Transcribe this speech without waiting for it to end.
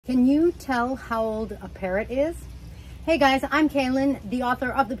Can you tell how old a parrot is? Hey guys, I'm Kaylin, the author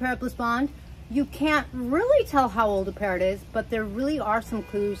of the Parrot Bliss Bond. You can't really tell how old a parrot is, but there really are some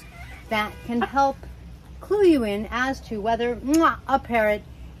clues that can help clue you in as to whether a parrot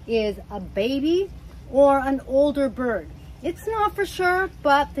is a baby or an older bird. It's not for sure,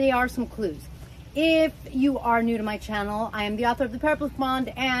 but there are some clues. If you are new to my channel, I am the author of the Parrot Bliss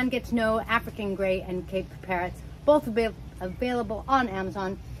Bond and get to know African Grey and Cape parrots, both available on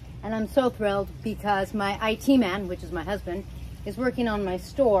Amazon. And I'm so thrilled because my IT man, which is my husband, is working on my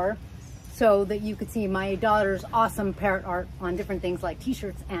store so that you could see my daughter's awesome parrot art on different things like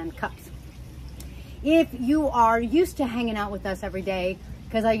t-shirts and cups. If you are used to hanging out with us every day,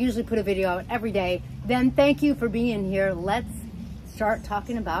 because I usually put a video out every day, then thank you for being here. Let's start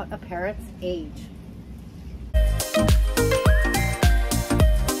talking about a parrot's age.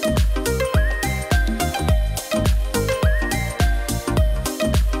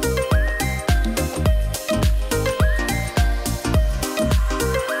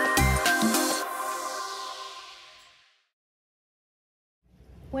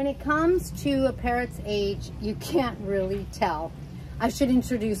 When it comes to a parrot's age, you can't really tell. I should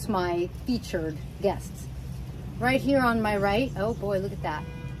introduce my featured guests. Right here on my right, oh boy, look at that.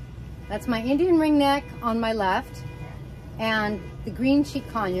 That's my Indian ringneck on my left, and the green cheek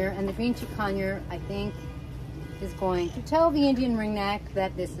conure. And the green cheek conure, I think, is going to tell the Indian ringneck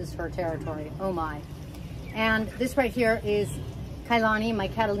that this is her territory. Oh my. And this right here is Kailani, my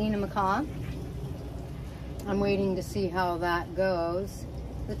Catalina macaw. I'm waiting to see how that goes.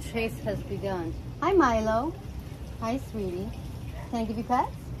 The chase has begun. Hi, Milo. Hi, sweetie. Can I give you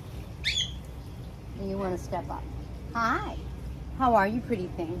pets? And you want to step up. Hi. How are you, pretty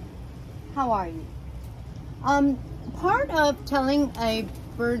thing? How are you? Part of telling a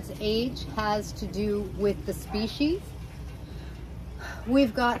bird's age has to do with the species.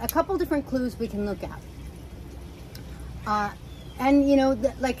 We've got a couple different clues we can look at. And you know,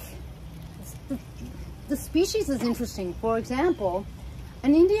 the species is interesting. For example,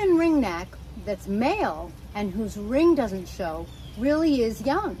 an Indian ringneck that's male and whose ring doesn't show really is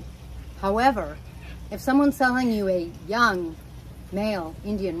young. However, if someone's selling you a young male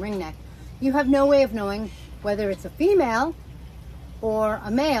Indian ringneck, you have no way of knowing whether it's a female or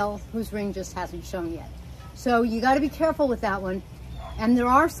a male whose ring just hasn't shown yet. So you got to be careful with that one. And there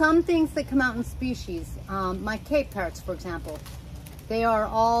are some things that come out in species. My Cape parrots, for example, they are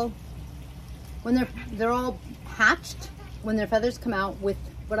all, when they're all hatched, when their feathers come out with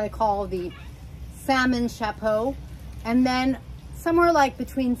what I call the salmon chapeau, and then somewhere like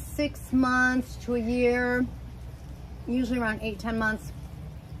between 6 months to a year, usually around 8-10 months,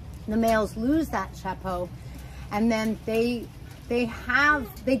 the males lose that chapeau, and then they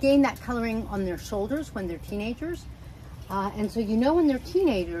gain that coloring on their shoulders when they're teenagers, and so you know when they're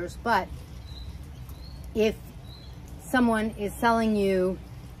teenagers. But if someone is selling you,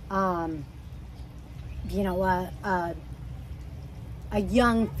 you know, a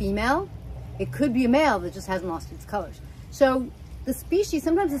young female, it could be a male that just hasn't lost its colors. So the species,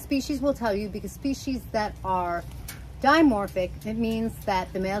 sometimes the species will tell you, because species that are dimorphic, it means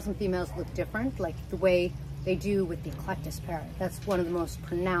that the males and females look different, like the way they do with the eclectus parrot. That's one of the most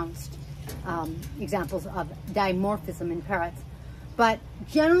pronounced examples of dimorphism in parrots. But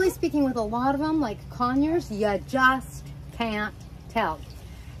generally speaking, with a lot of them, like conures, you just can't tell.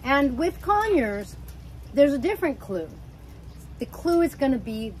 And with conures, there's a different clue. The clue is going to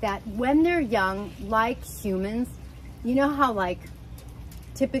be that when they're young, like humans, you know how, like,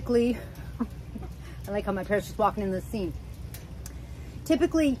 typically, I like how my parrot's just walking in the scene.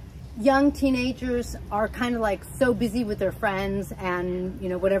 Typically, young teenagers are kind of like so busy with their friends and, you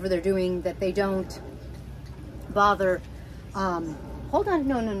know, whatever they're doing that they don't bother. Hold on,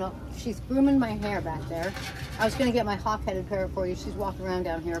 no. She's grooming my hair back there. I was going to get my hawk-headed parrot for you. She's walking around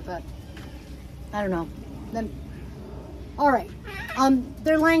down here, but I don't know. All right,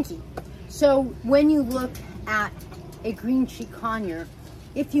 they're lanky. So when you look at a green cheek conure,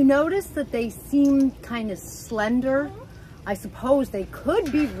 if you notice that they seem kind of slender, I suppose they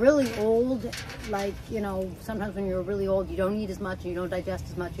could be really old. Like, you know, sometimes when you're really old, you don't eat as much and you don't digest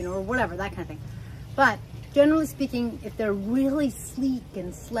as much, you know, or whatever, that kind of thing. But generally speaking, if they're really sleek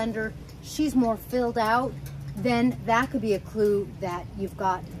and slender, she's more filled out, then that could be a clue that you've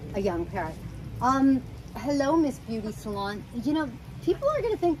got a young parrot. Hello, Miss Beauty Salon. You know, people are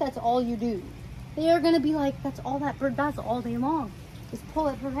going to think that's all you do. They are going to be like, that's all that bird does all day long, is pull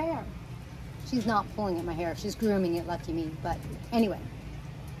at her hair. She's not pulling at my hair. She's grooming it, lucky me. But anyway.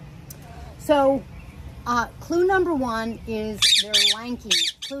 So, clue number one is their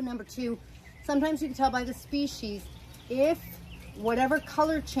lankiness. Clue number two, sometimes you can tell by the species if whatever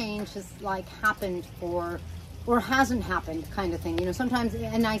color change has like happened or hasn't happened kind of thing. You know, sometimes,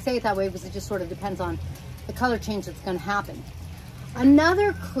 and I say it that way because it just sort of depends on the color change that's going to happen.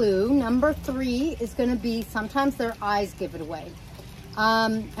 Another clue, number 3, is going to be sometimes their eyes give it away.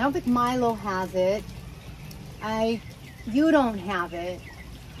 I don't think Milo has it. You don't have it.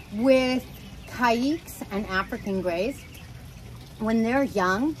 With Caiques and African Greys, when they're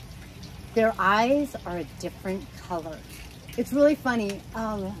young, their eyes are a different color. It's really funny.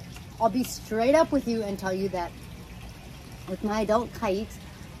 I'll be straight up with you and tell you that with my adult Caiques,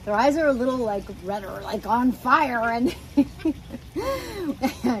 their eyes are a little like red or like on fire, and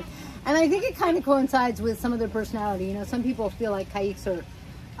and I think it kind of coincides with some of their personality. You know, some people feel like Caiques are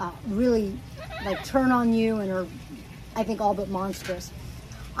really like turn on you and are, I think, all but monstrous.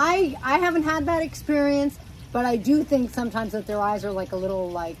 I haven't had that experience, but I do think sometimes that their eyes are like a little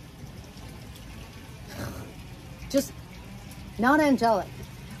like just not angelic.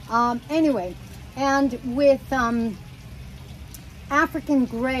 Anyway, and with African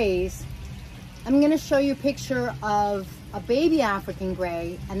Greys, I'm going to show you a picture of a baby African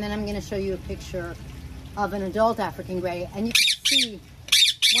Grey, and then I'm going to show you a picture of an adult African Grey. And you can see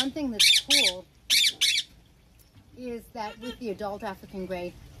one thing that's cool is that with the adult African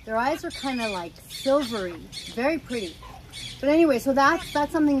Grey, their eyes are kind of like silvery, very pretty. But anyway, so that's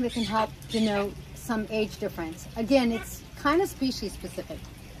something that can help denote some age difference. Again, it's kind of species specific.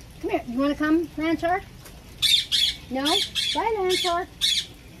 Come here, you want to come, land shark? No? Bye, land shark.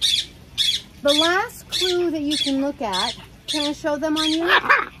 The last clue that you can look at, can I show them on you?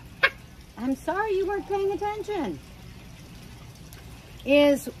 I'm sorry you weren't paying attention.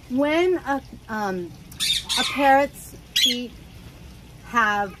 Is when a parrot's feet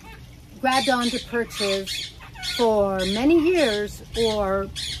have grabbed onto perches for many years or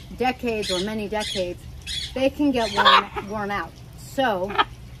decades or many decades, they can get worn out. So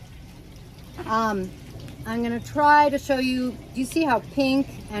I'm going to try to show you. Do you see how pink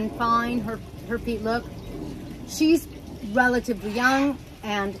and fine her feet look? She's relatively young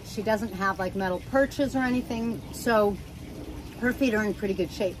and she doesn't have like metal perches or anything, so her feet are in pretty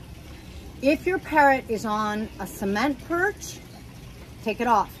good shape. If your parrot is on a cement perch, take it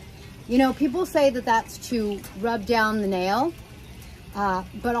off. You know, people say that that's to rub down the nail,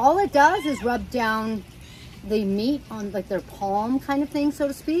 but all it does is rub down the meat on like their palm kind of thing, so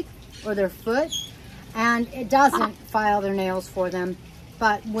to speak, or their foot, and it doesn't file their nails for them.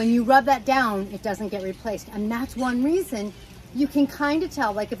 But when you rub that down, it doesn't get replaced. And that's one reason you can kind of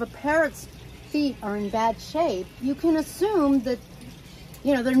tell, like if a parrot's feet are in bad shape, you can assume that,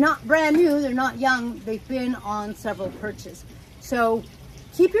 you know, they're not brand new, they're not young, they've been on several perches. So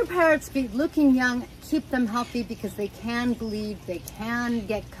keep your parrot's feet looking young, keep them healthy, because they can bleed, they can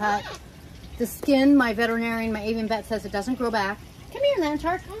get cut. The skin, my veterinarian, my avian vet says it doesn't grow back. Come here, land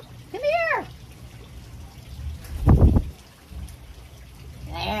shark, come here.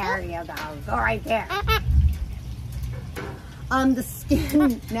 There you go, go right there. The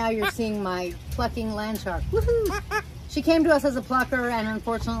skin, now you're seeing my plucking land shark. Woohoo! She came to us as a plucker, and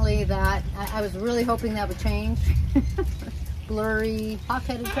unfortunately that, I was really hoping that would change. Blurry,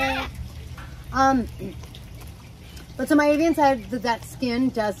 hawk-headed tail. But so my avian said that skin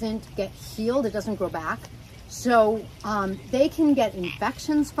doesn't get healed, it doesn't grow back. So they can get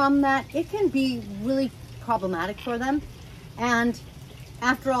infections from that. It can be really problematic for them. And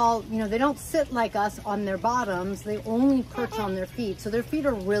after all, you know, they don't sit like us on their bottoms, they only perch on their feet. So their feet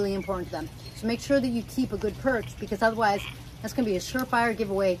are really important to them. So make sure that you keep a good perch, because otherwise that's going to be a surefire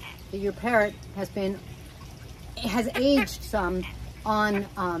giveaway that your parrot has aged some on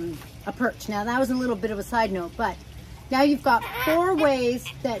a perch. Now that was a little bit of a side note, but now you've got 4 ways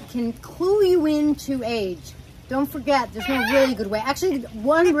that can clue you into age. Don't forget, there's no really good way. Actually,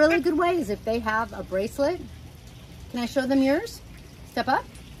 one really good way is if they have a bracelet. Can I show them yours? Step up.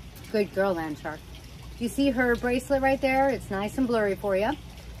 Good girl, land shark. You see her bracelet right there? It's nice and blurry for you.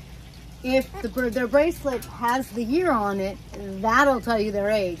 If their bracelet has the year on it, that'll tell you their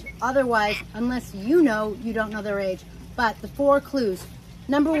age. Otherwise, unless you know, you don't know their age. But the 4 clues.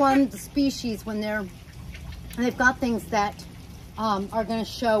 Number 1, the species, when they've got things that are going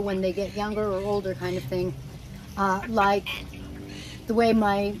to show when they get younger or older kind of thing. Like the way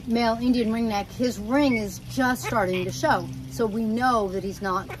my male Indian ringneck, his ring is just starting to show. So we know that he's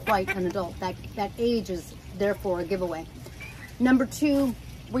not quite an adult. That age is therefore a giveaway. Number 2,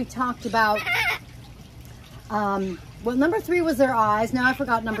 we talked about, well, number 3 was their eyes. Now I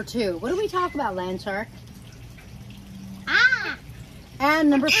forgot number 2. What did we talk about, land shark? And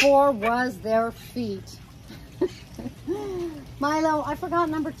number 4 was their feet. Milo, I forgot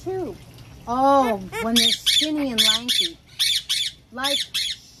number 2. Oh, when they're skinny and lanky. like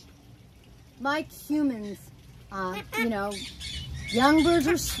humans, you know, young birds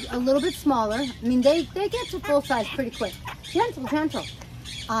are a little bit smaller. I mean, they get to full size pretty quick. Gentle.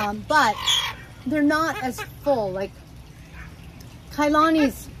 But they're not as full. Like,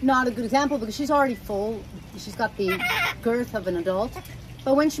 Kailani's not a good example because she's already full. She's got the girth of an adult.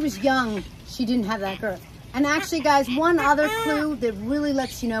 But when she was young, she didn't have that girth. And actually, guys, one other clue that really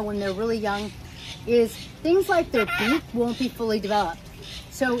lets you know when they're really young is things like their beak won't be fully developed.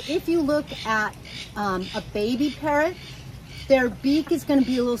 So if you look at a baby parrot, their beak is going to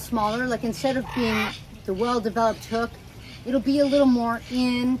be a little smaller. Like, instead of being the well-developed hook, it'll be a little more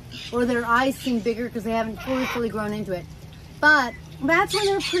in, or their eyes seem bigger because they haven't fully grown into it. But that's when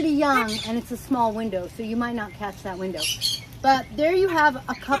they're pretty young and it's a small window, so you might not catch that window. But there you have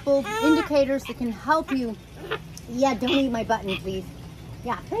a couple indicators that can help you. Yeah, don't eat my button, please.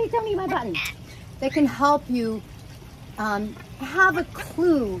 Yeah, hey, don't eat my button. That can help you have a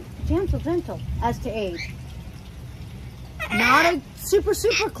clue, gentle, as to age. Not a super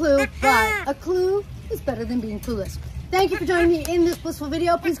clue, but a clue is better than being clueless. Thank you for joining me in this blissful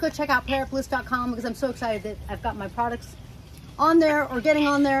video. Please go check out parrotbliss.com because I'm so excited that I've got my products on there or getting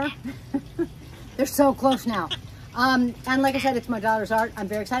on there. They're so close now. And like I said, it's my daughter's art. I'm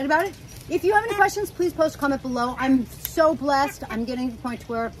very excited about it. If you have any questions, please post a comment below. I'm so blessed. I'm getting to the point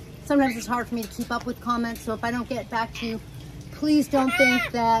where sometimes it's hard for me to keep up with comments. So if I don't get back to you, please don't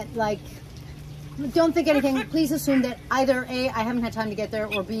think that, like, don't think anything. Please assume that either A, I haven't had time to get there,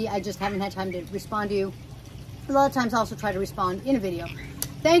 or B, I just haven't had time to respond to you. A lot of times I also try to respond in a video.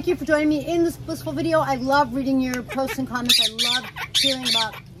 Thank you for joining me in this blissful video. I love reading your posts and comments. I love hearing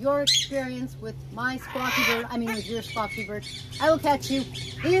about your experience with my squawky bird. I mean, with your squawky bird. I will catch you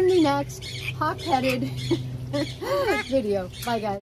in the next hawk-headed video. Bye, guys.